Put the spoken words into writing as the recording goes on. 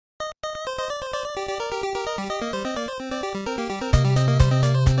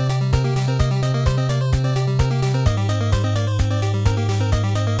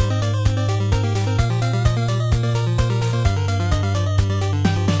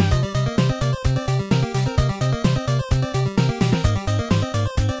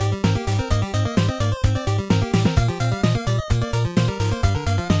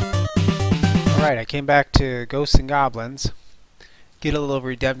Alright, I came back to Ghosts and Goblins. Get a little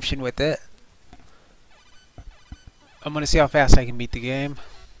redemption with it. I'm gonna see how fast I can beat the game.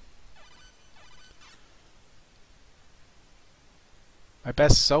 My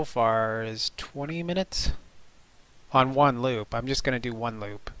best so far is 20 minutes on one loop. I'm just gonna do one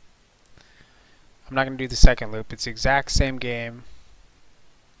loop. I'm not gonna do the second loop. It's the exact same game.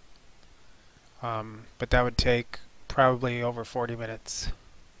 But that would take probably over 40 minutes.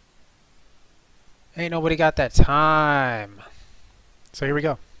 Ain't nobody got that time. So here we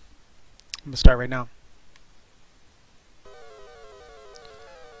go. I'm gonna start right now.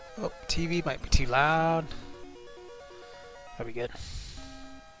 Oh, TV might be too loud. That'll be good.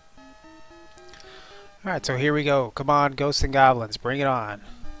 Alright, so here we go. Come on, Ghosts and Goblins. Bring it on.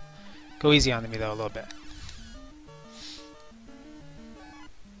 Go easy on me though a little bit.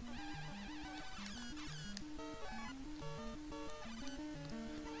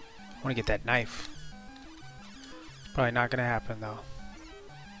 I want to get that knife. Probably not gonna happen though.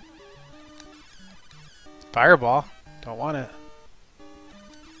 Fireball. Don't want it.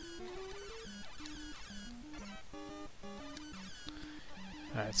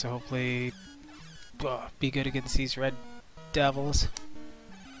 Alright, so hopefully be good against these red devils.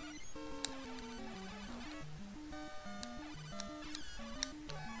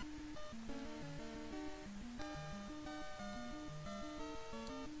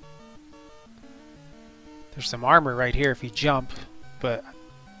 There's some armor right here if you jump, but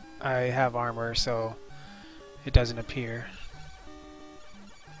I have armor so it doesn't appear.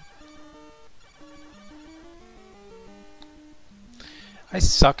 I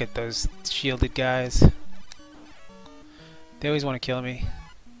suck at those shielded guys. They always want to kill me.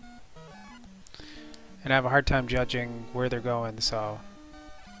 And I have a hard time judging where they're going, so...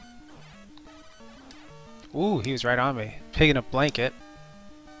 Ooh, he was right on me. Pig in a blanket.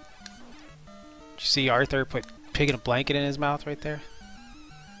 Did you see Arthur put pig in a blanket in his mouth right there?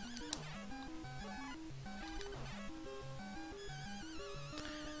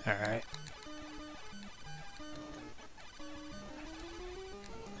 Alright.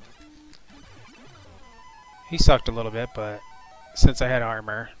 He sucked a little bit, but since I had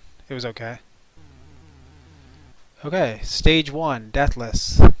armor, it was okay. Okay, stage 1,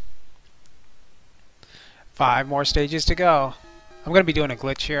 Deathless. 5 more stages to go. I'm going to be doing a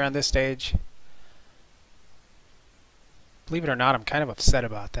glitch here on this stage. Believe it or not, I'm kind of upset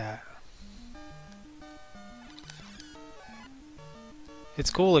about that. It's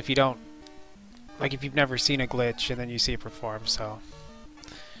cool if you don't, like if you've never seen a glitch and then you see it perform, so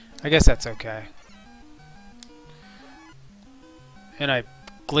I guess that's okay. And I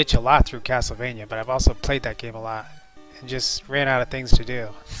glitch a lot through Castlevania, but I've also played that game a lot and just ran out of things to do.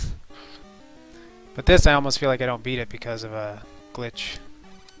 But this, I almost feel like I don't beat it because of a glitch.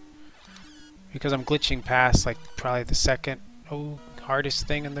 Because I'm glitching past like probably the second hardest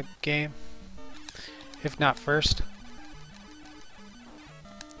thing in the game, if not first.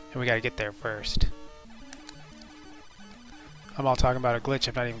 And we gotta get there first. I'm all talking about a glitch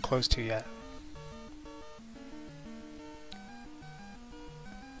I'm not even close to yet.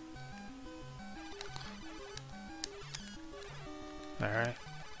 Alright.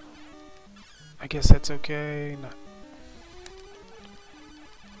 I guess that's okay.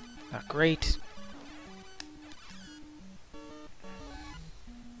 Not great.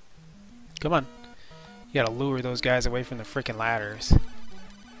 Come on. You gotta lure those guys away from the frickin' ladders.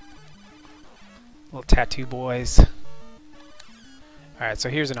 Little tattoo boys. Alright, so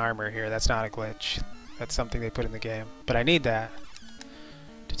here's an armor here. That's not a glitch. That's something they put in the game. But I need that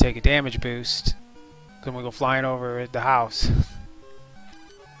to take a damage boost. Then we go flying over the house.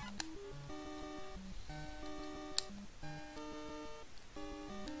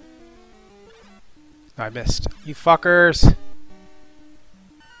 I missed. You fuckers!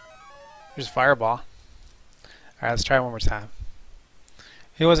 There's a fireball. Alright, let's try it one more time.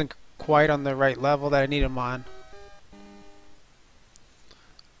 He wasn't quite on the right level that I need him on.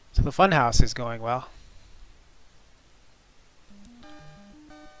 So the funhouse is going well.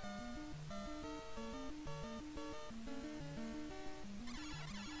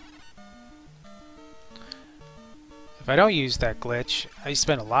 If I don't use that glitch, I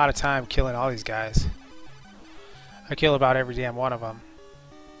spend a lot of time killing all these guys. I kill about every damn one of them.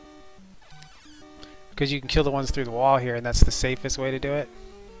 Because you can kill the ones through the wall here, and that's the safest way to do it.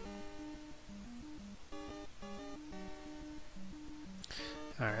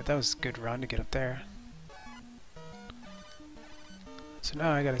 Alright, that was a good run to get up there. So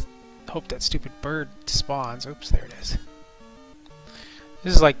now I gotta hope that stupid bird spawns. Oops, there it is.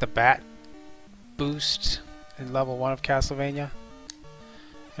 This is like the bat boost in level 1 of Castlevania.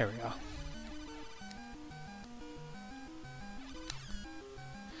 There we go.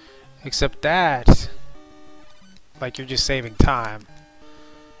 Except that, like, you're just saving time.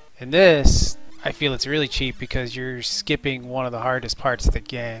 In this, I feel it's really cheap because you're skipping one of the hardest parts of the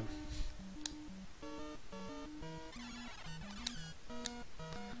game.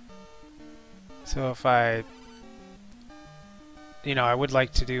 So if I would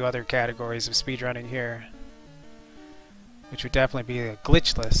like to do other categories of speedrunning here, which would definitely be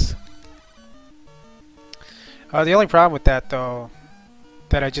glitchless. The only problem with that, though,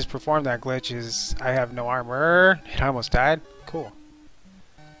 that I just performed that glitch is I have no armor. It almost died. Cool.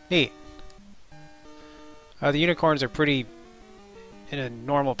 Neat. The unicorns are pretty in a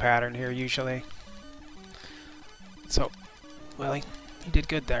normal pattern here usually. So, Willie, you did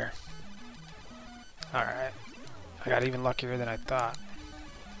good there. Alright. I got even luckier than I thought.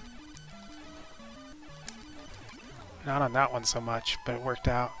 Not on that one so much, but it worked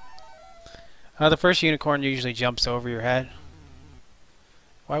out. The first unicorn usually jumps over your head.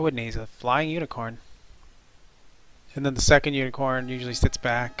 Why wouldn't he? He's a flying unicorn. And then the second unicorn usually sits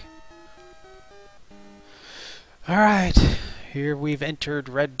back. Alright, here we've entered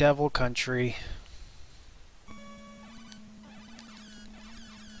Red Devil country.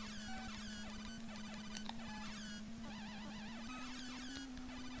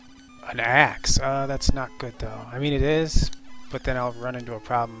 An axe? That's not good though. I mean it is, but then I'll run into a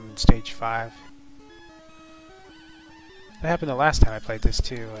problem in stage 5. That happened the last time I played this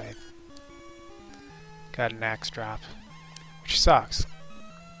too. I got an axe drop, which sucks.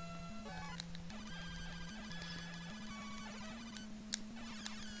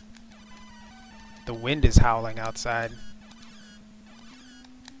 The wind is howling outside.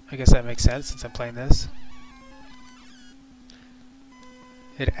 I guess that makes sense since I'm playing this.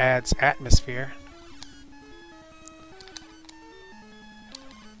 It adds atmosphere.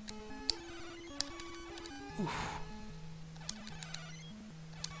 Oof.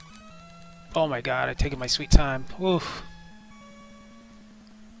 Oh my god, I've taken my sweet time. Oof.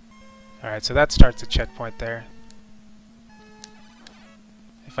 Alright, so that starts a checkpoint there.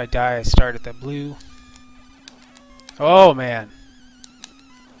 If I die, I start at the blue. Oh man.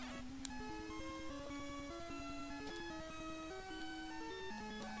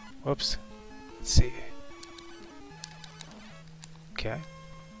 Whoops. Let's see. Okay.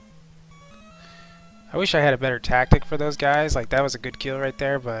 I wish I had a better tactic for those guys. Like, that was a good kill right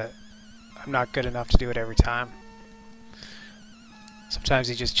there, but I'm not good enough to do it every time. Sometimes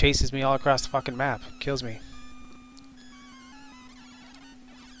he just chases me all across the fucking map. Kills me.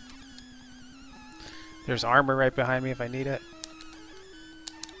 There's armor right behind me if I need it.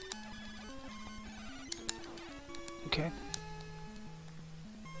 Okay.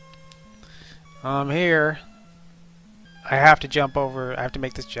 Here. I have to jump over. I have to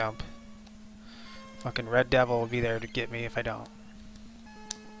make this jump. Fucking Red Devil will be there to get me if I don't.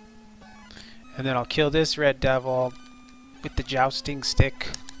 And then I'll kill this Red Devil with the jousting stick.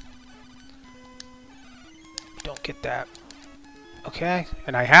 Don't get that. Okay,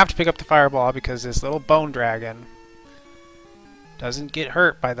 and I have to pick up the fireball because this little bone dragon doesn't get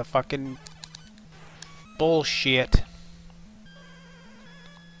hurt by the fucking bullshit.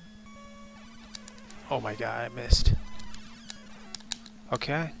 Oh my god, I missed.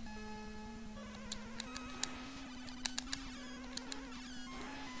 Okay.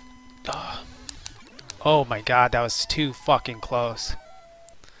 Oh my god, that was too fucking close.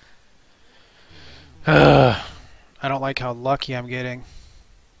 I don't like how lucky I'm getting.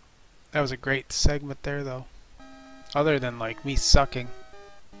 That was a great segment there though. Other than like me sucking.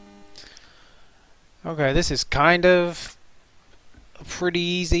 Okay, this is kind of a pretty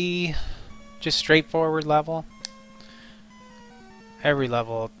easy, just straightforward level. Every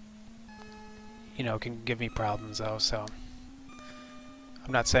level, you know, can give me problems though, so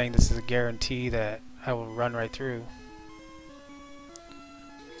I'm not saying this is a guarantee that I will run right through.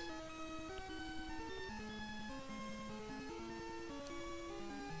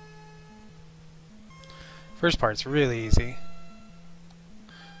 First part's really easy.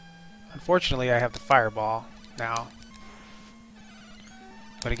 Unfortunately, I have the fireball now.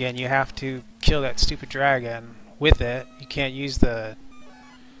 But again, you have to kill that stupid dragon with it. You can't use the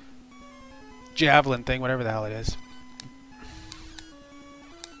javelin thing, whatever the hell it is.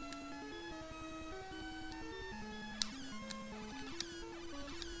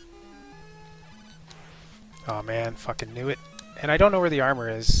 Oh man, fucking knew it. And I don't know where the armor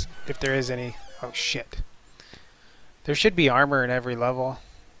is, if there is any. Oh shit. There should be armor in every level.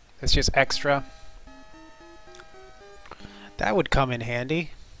 It's just extra. That would come in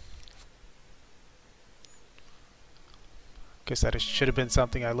handy. Guess that should have been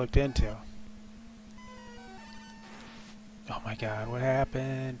something I looked into. Oh my god, what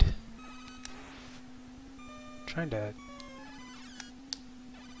happened? I'm trying to...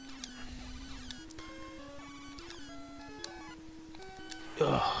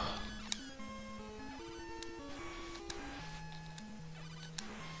 Ugh.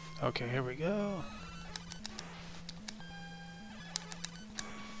 Okay, here we go.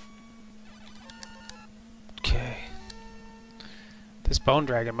 Okay. This bone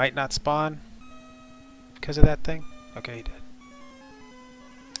dragon might not spawn because of that thing. Okay, he did.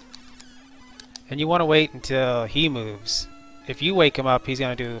 And you want to wait until he moves. If you wake him up, he's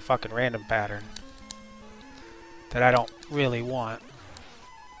going to do a fucking random pattern that I don't really want.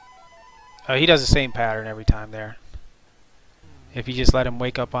 Oh, he does the same pattern every time there. If you just let him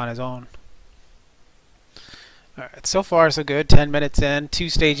wake up on his own. Alright, so far so good. 10 minutes in, 2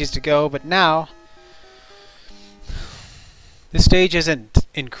 stages to go, but now this stage isn't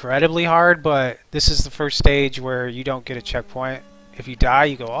incredibly hard, but this is the first stage where you don't get a checkpoint. If you die,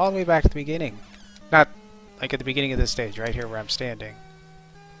 you go all the way back to the beginning. Not like at the beginning of this stage, right here where I'm standing.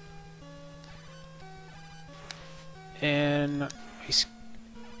 And it's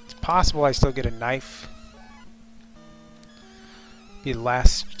possible I still get a knife. Be the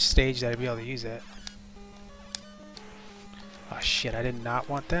last stage that I'd be able to use it. Oh shit, I did not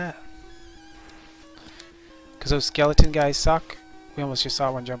want that. Because those skeleton guys suck. We almost just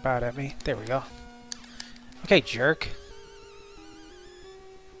saw one jump out at me. There we go. Okay, jerk.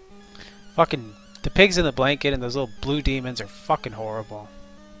 Fucking... The pigs in the blanket and those little blue demons are fucking horrible.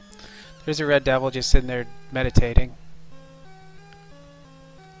 There's a red devil just sitting there meditating.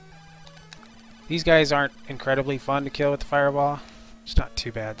 These guys aren't incredibly fun to kill with the fireball. It's not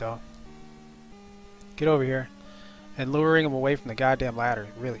too bad though. Get over here. And luring them away from the goddamn ladder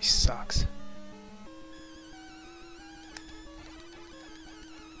really sucks.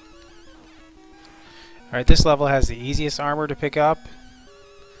 Alright, this level has the easiest armor to pick up.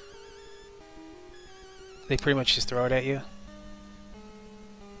 They pretty much just throw it at you.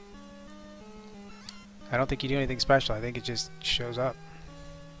 I don't think you do anything special. I think it just shows up.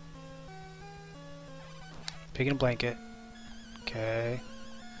 Pig in a blanket. Okay.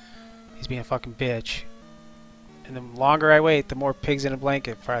 He's being a fucking bitch. And the longer I wait, the more pigs in a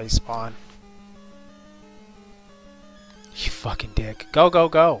blanket probably spawn. You fucking dick. Go, go,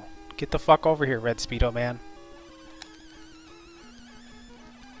 go. Get the fuck over here, Red Speedo Man.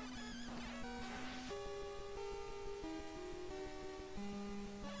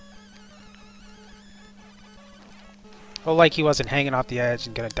 Oh, like he wasn't hanging off the edge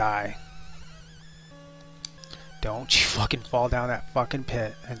and gonna die. Don't you fucking fall down that fucking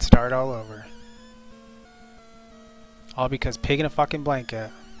pit and start all over. All because pig in a fucking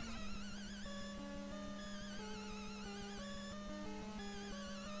blanket.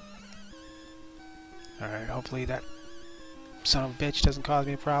 Alright, hopefully that son of a bitch doesn't cause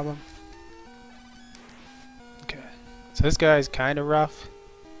me a problem. Okay. So this guy's kind of rough.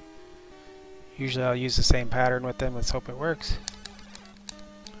 Usually I'll use the same pattern with them. Let's hope it works.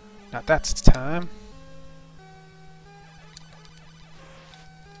 Not that's time.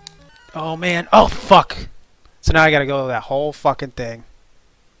 Oh man. Oh fuck. So now I gotta go to that whole fucking thing.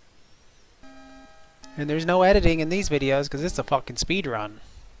 And there's no editing in these videos because it's a fucking speed run.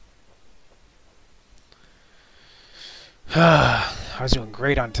 I was doing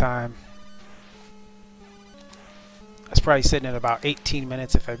great on time. I was probably sitting at about 18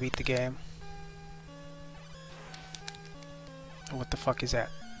 minutes if I beat the game. What the fuck is that?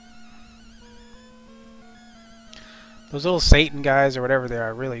 Those little Satan guys or whatever they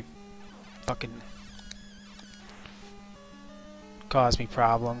are really fucking cause me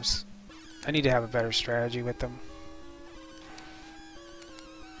problems. I need to have a better strategy with them.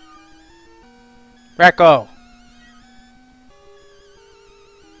 Racco!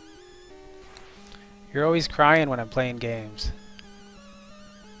 You're always crying when I'm playing games.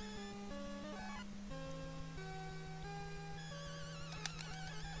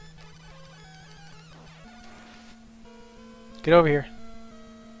 Get over here.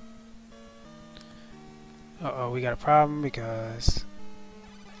 Uh-oh, we got a problem because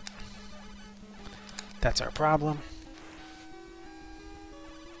that's our problem.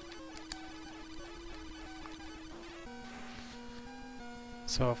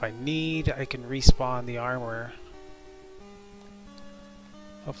 So if I need, I can respawn the armor.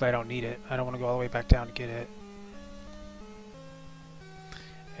 Hopefully I don't need it. I don't want to go all the way back down to get it.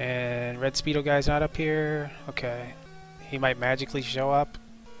 And Red Speedo guy's not up here. Okay. He might magically show up.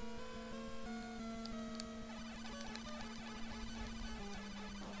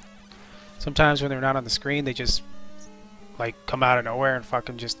 Sometimes when they're not on the screen, they just like come out of nowhere and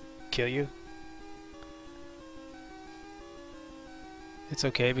fucking just kill you. It's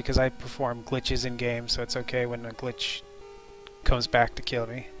okay because I perform glitches in games, so it's okay when a glitch comes back to kill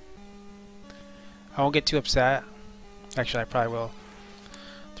me. I won't get too upset. Actually, I probably will.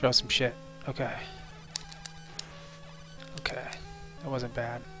 Throw some shit. Okay. Okay. That wasn't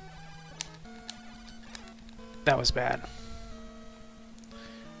bad. That was bad.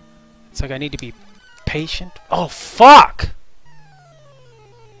 It's like I need to be patient. Oh, fuck!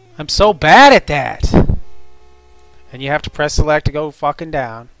 I'm so bad at that! And you have to press select to go fucking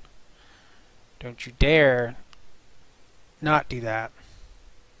down. Don't you dare not do that.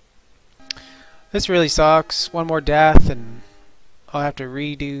 This really sucks. One more death and I'll have to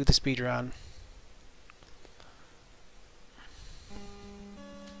redo the speedrun.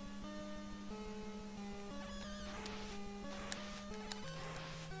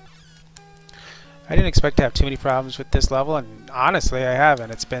 I didn't expect to have too many problems with this level, and honestly I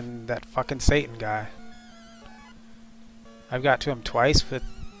haven't. It's been that fucking Satan guy. I've got to him twice with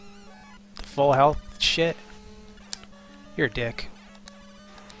the full health shit. You're a dick.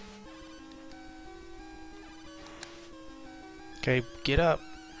 Okay, get up.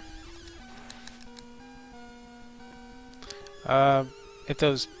 If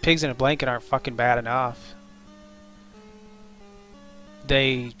those pigs in a blanket aren't fucking bad enough,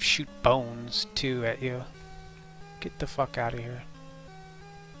 they shoot bones too at you. Get the fuck out of here.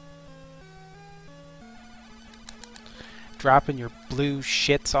 Dropping your blue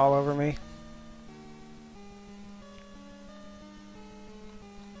shits all over me.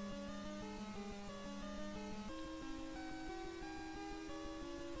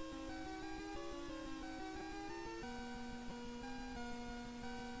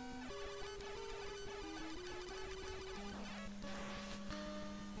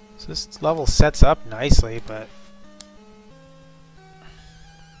 So this level sets up nicely, but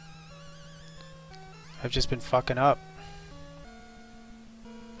I've just been fucking up.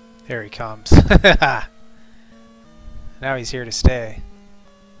 There he comes. Now he's here to stay.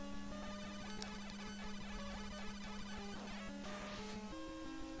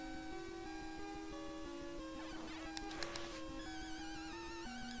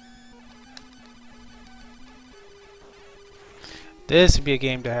 This would be a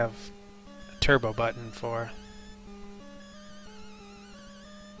game to have a turbo button for.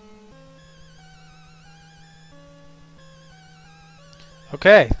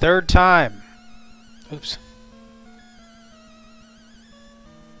 Okay, third time. Oops.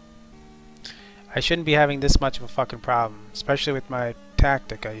 I shouldn't be having this much of a fucking problem, especially with my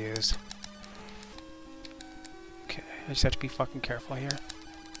tactic I use. Okay, I just have to be fucking careful here.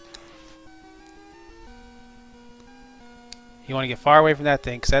 You want to get far away from that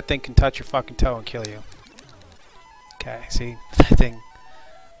thing, because that thing can touch your fucking toe and kill you. Okay, see? That thing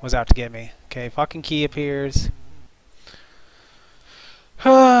was out to get me. Okay, fucking key appears.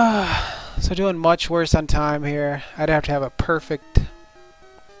 So doing much worse on time here. I'd have to have a perfect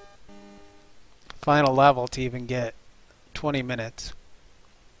final level to even get 20 minutes.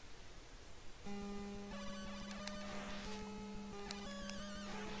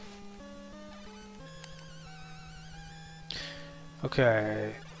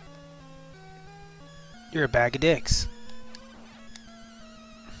 Okay. You're a bag of dicks.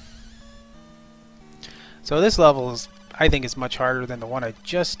 So this level is, I think, is much harder than the one I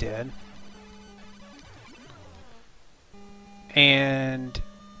just did. And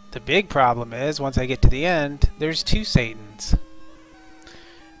the big problem is, once I get to the end, there's two Satans.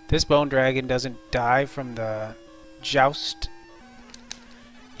 This bone dragon doesn't die from the joust.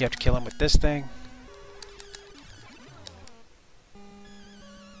 You have to kill him with this thing.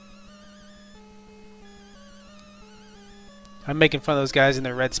 I'm making fun of those guys in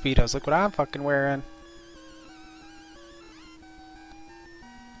their red Speedos. Look what I'm fucking wearing.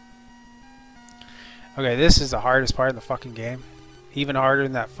 Okay, this is the hardest part of the fucking game. Even harder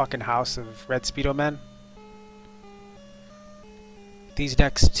than that fucking house of red Speedo men. These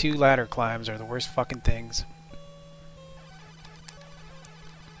next two ladder climbs are the worst fucking things.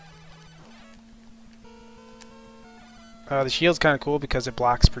 The shield's kind of cool because it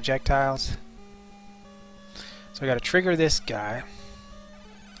blocks projectiles. So I gotta trigger this guy.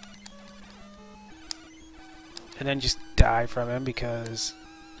 And then just die from him because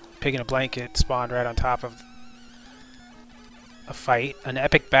pig in a blanket spawned right on top of a fight. An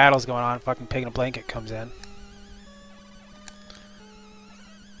epic battle's going on. Fucking Pig in a Blanket comes in.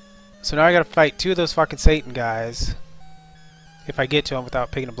 So now I gotta fight 2 of those fucking Satan guys. If I get to them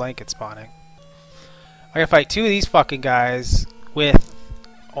without Pig in a Blanket spawning. I gotta fight 2 of these fucking guys with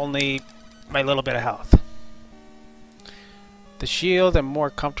only my little bit of health. The shield I'm more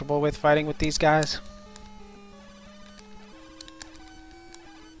comfortable with fighting with these guys.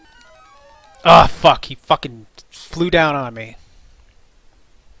 Ah, fuck, he fucking flew down on me.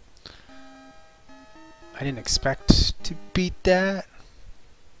 I didn't expect to beat that.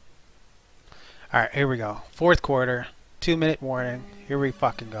 Alright, here we go. 4th quarter, 2-minute warning. Here we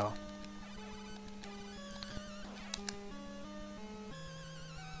fucking go.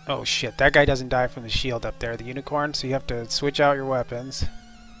 Oh shit, that guy doesn't die from the shield up there, the unicorn, so you have to switch out your weapons.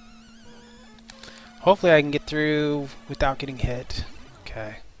 Hopefully I can get through without getting hit.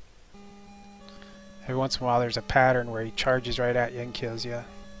 Okay. Every once in a while there's a pattern where he charges right at you and kills you.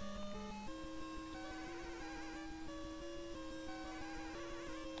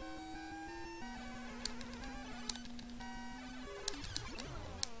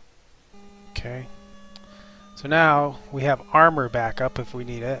 Okay. So now we have armor backup if we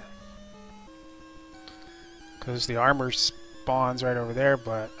need it. Because the armor spawns right over there,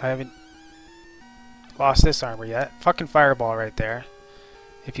 but I haven't lost this armor yet. Fucking fireball right there.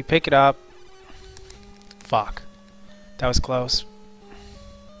 If you pick it up... Fuck. That was close.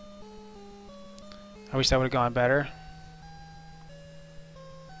 I wish that would have gone better.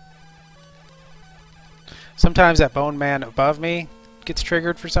 Sometimes that bone man above me gets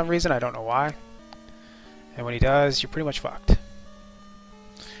triggered for some reason. I don't know why. And when he does, you're pretty much fucked.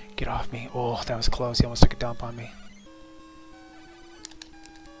 Get off me. Oh, that was close. He almost took a dump on me.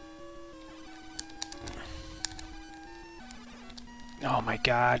 Oh my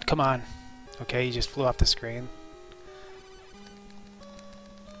god. Come on. Okay, he just flew off the screen.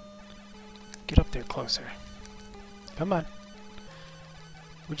 Get up there closer. Come on.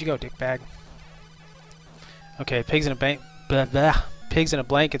 Where'd you go, dickbag? Okay, pigs in a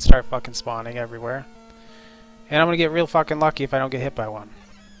blanket start fucking spawning everywhere. And I'm gonna get real fucking lucky if I don't get hit by one.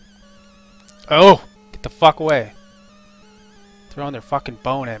 Oh! Get the fuck away. Throwing their fucking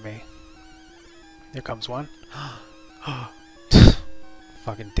bone at me. Here comes one.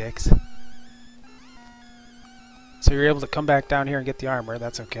 Fucking dicks. So you're able to come back down here and get the armor.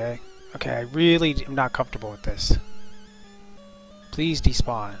 That's okay. Okay, I really am not comfortable with this. Please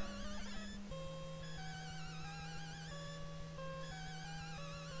despawn.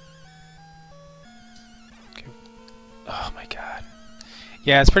 Oh my god.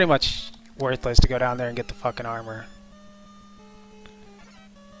 Yeah, it's pretty much worthless to go down there and get the fucking armor.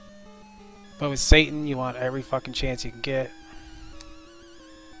 But with Satan, you want every fucking chance you can get.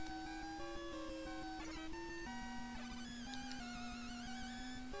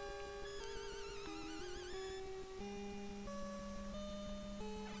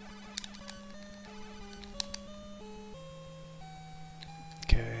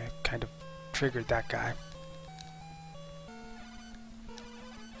 Okay, kind of triggered that guy.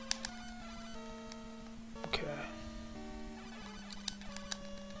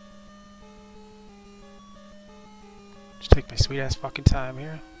 Take my sweet ass fucking time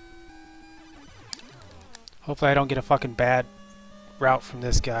here. Hopefully I don't get a fucking bad route from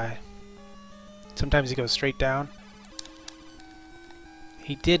this guy. Sometimes he goes straight down.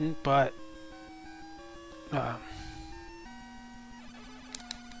 He didn't, but okay,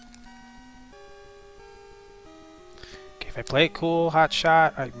 if I play it cool, hot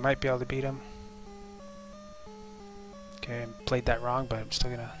shot, I might be able to beat him. Okay, I played that wrong, but I'm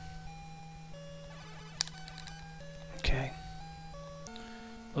still gonna. Okay.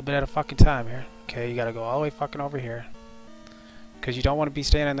 A little bit out of fucking time here. Okay, you gotta go all the way fucking over here. Because you don't want to be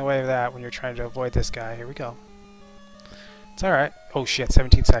standing in the way of that when you're trying to avoid this guy. Here we go. It's alright. Oh shit,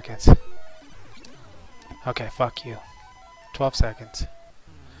 17 seconds. Okay, fuck you. 12 seconds.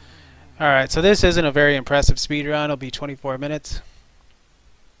 Alright, so this isn't a very impressive speedrun. It'll be 24 minutes.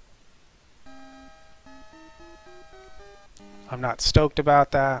 I'm not stoked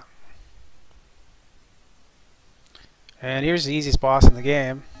about that. And here's the easiest boss in the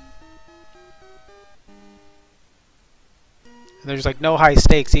game. And there's like no high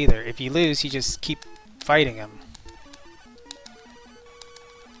stakes either. If you lose, you just keep fighting him.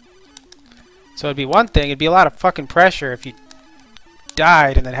 So it'd be one thing, it'd be a lot of fucking pressure if you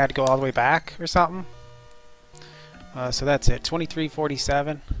died and then had to go all the way back or something. So that's it,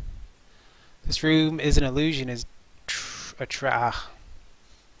 2347. This room is an illusion, is a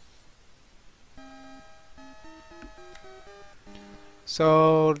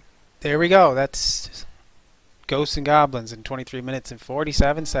So there we go. That's Ghosts and Goblins in 23 minutes and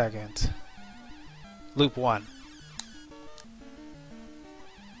 47 seconds. Loop 1.